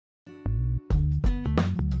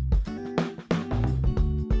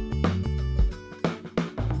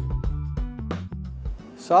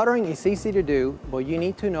Soldering is easy to do, but you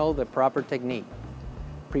need to know the proper technique.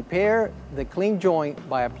 Prepare the clean joint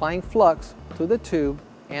by applying flux to the tube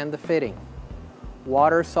and the fitting.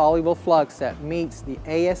 Water-soluble flux that meets the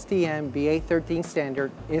ASTM BA13 standard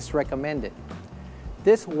is recommended.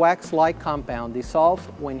 This wax-like compound dissolves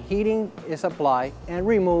when heating is applied and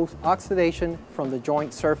removes oxidation from the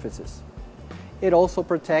joint surfaces. It also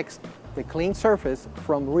protects the clean surface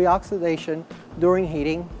from reoxidation during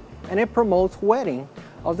heating, and it promotes wetting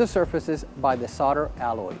of the surfaces by the solder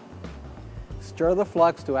alloy. Stir the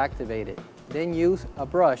flux to activate it, then use a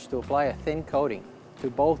brush to apply a thin coating to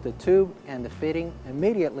both the tube and the fitting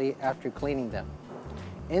immediately after cleaning them.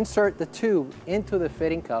 Insert the tube into the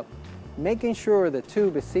fitting cup, making sure the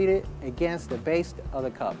tube is seated against the base of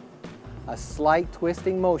the cup. A slight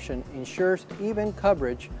twisting motion ensures even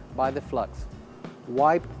coverage by the flux.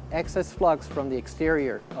 Wipe excess flux from the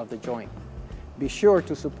exterior of the joint. Be sure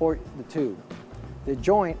to support the tube. The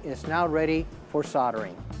joint is now ready for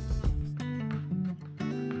soldering.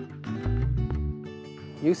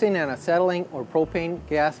 Using an acetylene or propane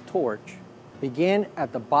gas torch, begin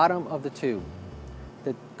at the bottom of the tube.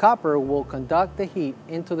 The copper will conduct the heat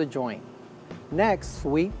into the joint. Next,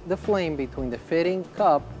 sweep the flame between the fitting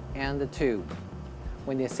cup and the tube.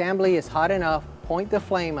 When the assembly is hot enough, point the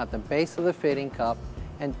flame at the base of the fitting cup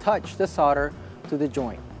and touch the solder to the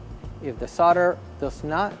joint. If the solder does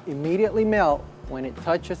not immediately melt when it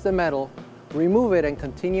touches the metal, remove it and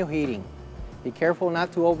continue heating. Be careful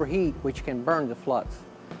not to overheat, which can burn the flux.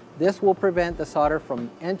 This will prevent the solder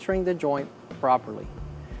from entering the joint properly.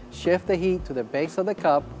 Shift the heat to the base of the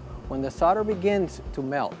cup when the solder begins to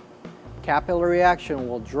melt. Capillary action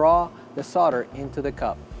will draw the solder into the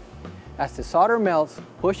cup. As the solder melts,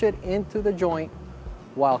 push it into the joint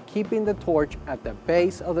while keeping the torch at the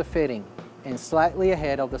base of the fitting and slightly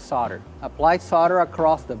ahead of the solder. Apply solder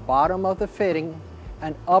across the bottom of the fitting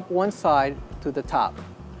and up one side to the top.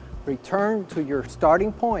 Return to your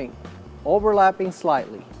starting point, overlapping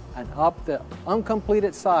slightly, and up the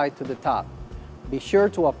uncompleted side to the top. Be sure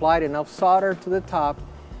to apply enough solder to the top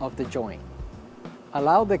of the joint.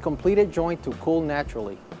 Allow the completed joint to cool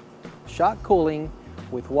naturally. Shock cooling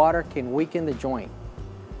with water can weaken the joint.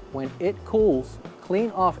 When it cools,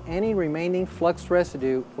 clean off any remaining flux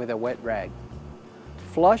residue with a wet rag.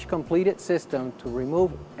 Flush completed system to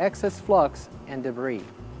remove excess flux and debris.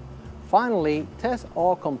 Finally, test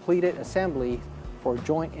all completed assemblies for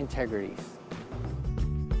joint integrities.